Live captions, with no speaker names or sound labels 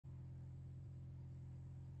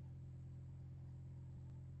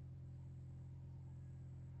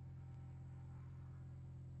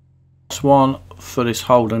last one for this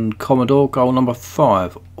Holden Commodore, goal number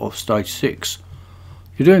 5 of stage 6.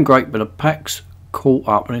 You're doing great, but the pack's caught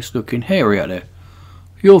up and it's looking hairy out there.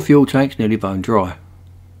 Your fuel tank's nearly bone dry.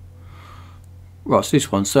 Right, so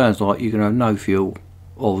this one sounds like you're going to have no fuel,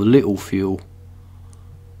 or little fuel,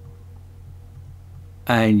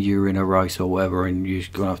 and you're in a race or whatever, and you're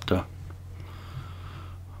going to have to,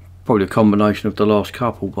 probably a combination of the last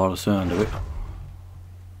couple by the sound of it.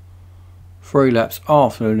 3 laps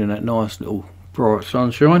afternoon in that nice little bright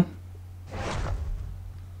sunshine.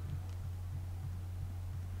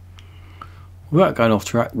 Without going off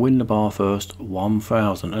track, win the Bathurst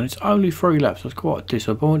 1000, and it's only 3 laps. That's quite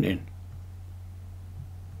disappointing.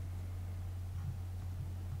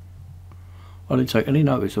 I didn't take any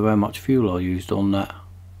notice of how much fuel I used on that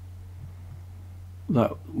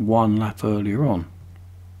one lap earlier on.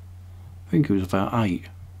 I think it was about 8.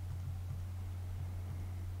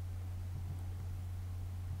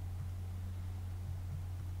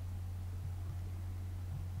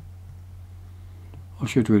 I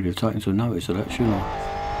should really have taken some notice of that, shouldn't I?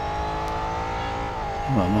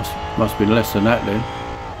 Well, must have been less than that then.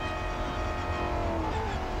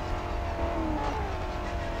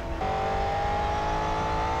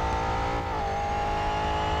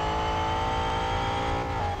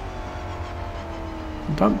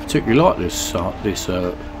 I don't particularly like this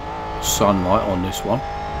sunlight on this one.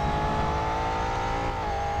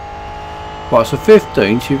 Right, so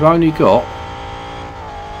 15th, you've only got...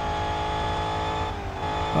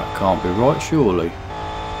 That can't be right, surely.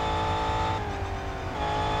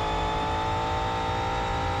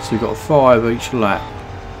 So you've got 5 each lap.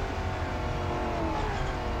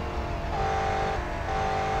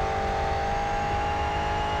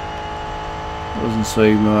 Doesn't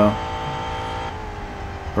seem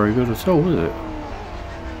very good at all, does it?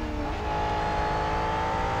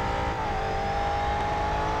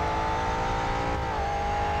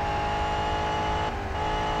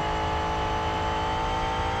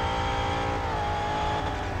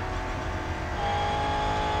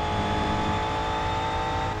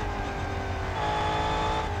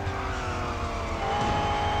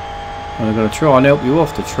 And they're going to try and help you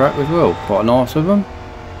off the track as well. Quite nice of them.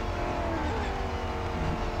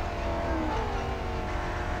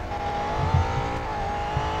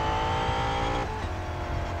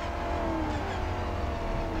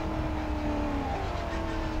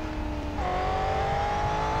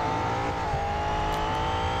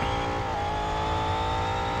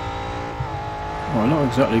 Well, not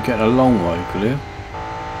exactly getting a long way clear.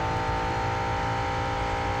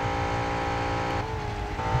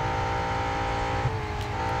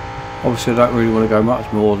 Obviously I don't really want to go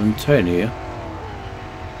much more than 10 here.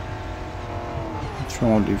 I'll try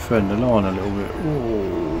and defend the line a little bit.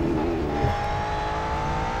 Ooh.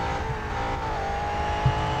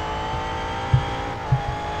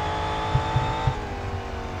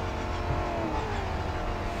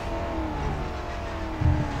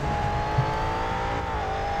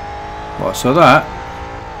 Right, so that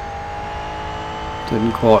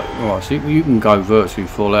didn't quite... Right, so you can go virtually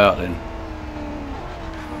full out then.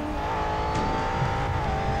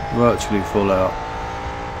 Virtually full out.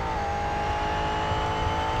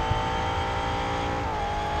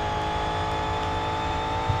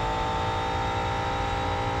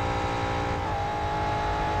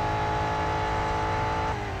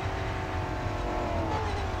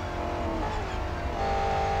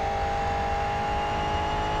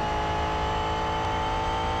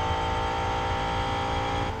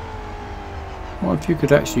 Well, if you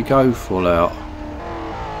could actually go full out.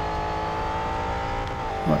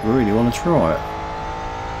 I really want to try it.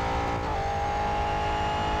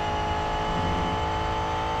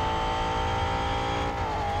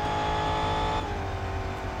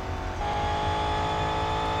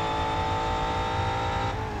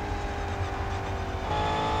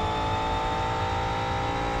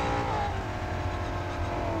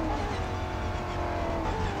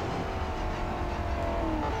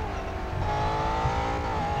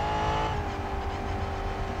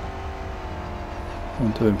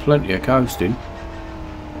 I'm doing plenty of coasting.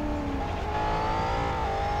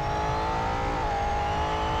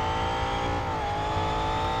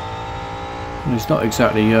 And it's not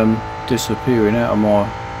exactly disappearing out of my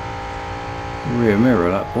rear mirror,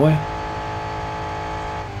 that boy.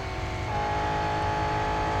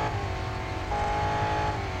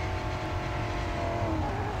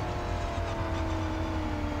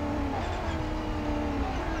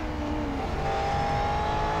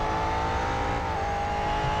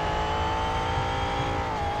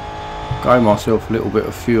 Gave myself a little bit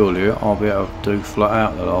of fuel here. I'll be able to do flat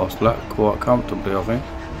out the last lap quite comfortably, I think.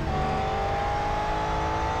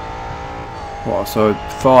 Right, so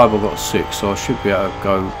 5, I've got 6, so I should be able to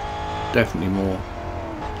go definitely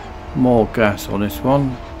more gas on this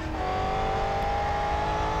one.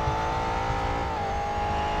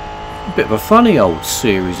 A bit of a funny old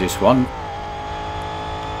series, this one.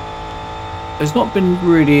 There's not been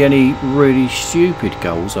really any really stupid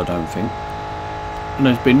goals, I don't think, and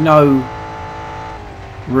there's been no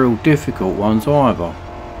real difficult ones either.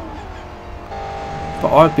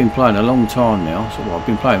 But I've been playing a long time now, so I've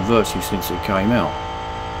been playing virtually since it came out.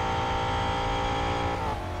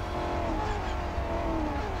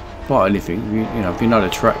 Like anything, you know, if you know the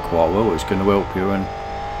track quite well, it's going to help you. And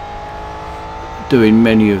doing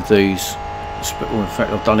many of these, well, in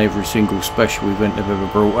fact, I've done every single special event they've ever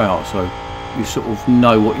brought out, so you sort of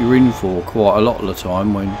know what you're in for quite a lot of the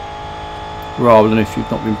time. When rather than if you've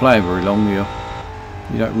not been playing very long, you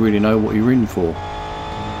don't really know what you're in for.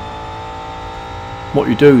 What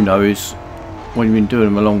you do know is, when you've been doing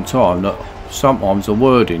them a long time, that sometimes the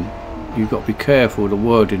wording, you've got to be careful of the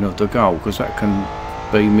wording of the goal, because that can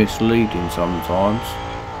be misleading sometimes.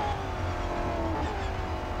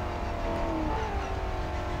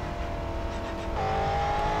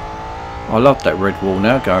 I love that red wall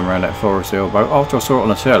now, going around that Forest Elbow. After I saw it on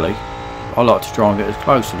the telly, I like to try and get as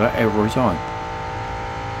close to that every time.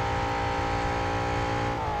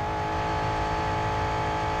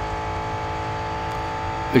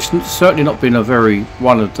 It's certainly not been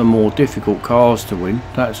one of the more difficult cars to win,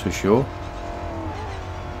 that's for sure.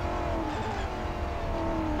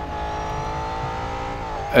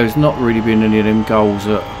 There's not really been any of them goals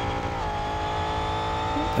that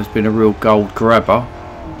has been a real gold grabber.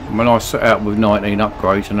 When I set out with 19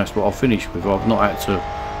 upgrades, and that's what I finished with, I've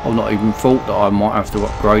not even thought that I might have to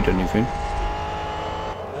upgrade anything.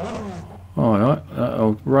 Alright, that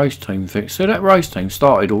old race team thing. So that race team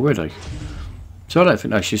started already. So I don't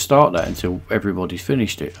think they should start that until everybody's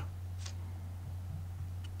finished it.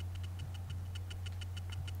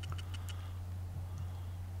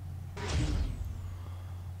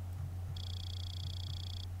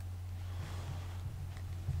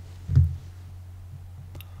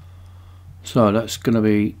 So that's going to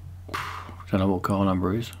be, I don't know what car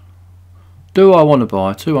number it is. Do I want to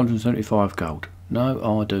buy 275 gold?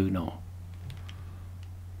 No, I do not.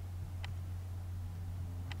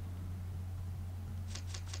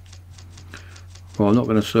 Well, I'm not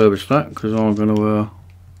going to service that, because I'm going to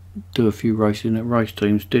do a few races in that race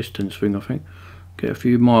team's distance thing, I think. Get a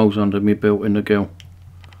few miles under me belt in the girl.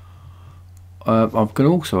 I'm going to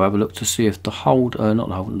also have a look to see if the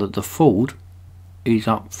the Ford is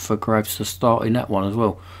up for grabs to start in that one as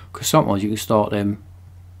well, because sometimes you can start them.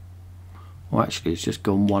 Well, actually it's just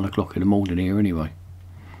gone 1 o'clock in the morning here anyway.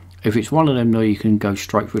 If it's one of them though, you can go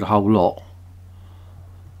straight through the whole lot,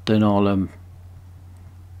 then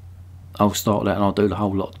I'll start that and I'll do the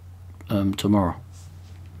whole lot tomorrow.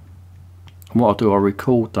 And what I'll do, I'll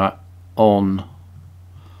record that on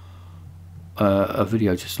a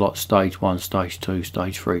video, just like stage 1, stage 2,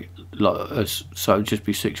 stage 3, so it'll just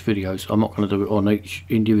be 6 videos. I'm not going to do it on each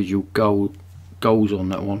individual goals on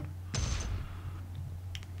that one.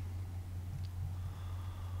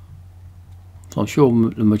 So I'm sure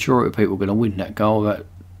the majority of people are going to win that goal without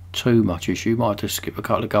too much issue. You might have to skip a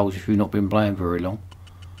couple of goals if you've not been playing very long.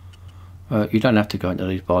 You don't have to go into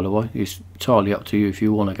these, by the way. It's entirely up to you if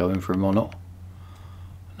you want to go in for them or not.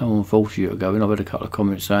 No one forces you to go in. I've had a couple of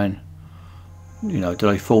comments saying, you know, do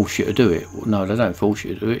they force you to do it? Well, no, they don't force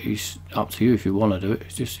you to do it. It's up to you if you want to do it.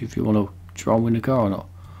 It's just if you want to try and win the car or not.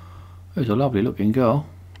 It's a lovely looking car.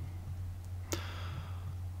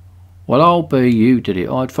 Well, I'll be you did it.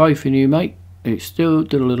 I had faith in you, mate. It still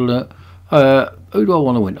did a little. Who do I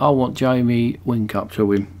want to win? I want Jamie Wincup to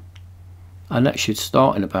win. And that should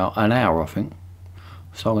start in about an hour, I think.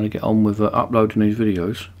 So I'm going to get on with uploading these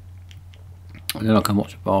videos. And then I can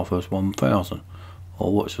watch the Bathurst 1000.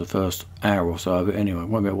 Or watch the first hour or so of it anyway. I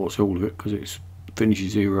won't be able to watch all of it because it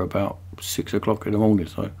finishes here about 6 o'clock in the morning.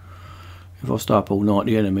 So if I stay up all night,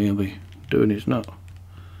 the enemy will be doing its nut.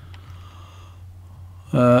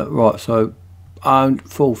 Right, so owned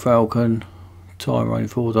full Falcon, time running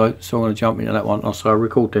 4 days. So I'm going to jump into that one. So I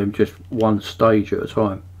record them just one stage at a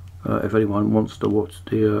time. If anyone wants to watch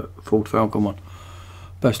the Ford Falcon one.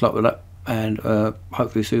 Best luck with that, and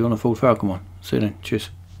hopefully see you on the Ford Falcon one. See you then.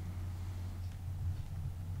 Cheers.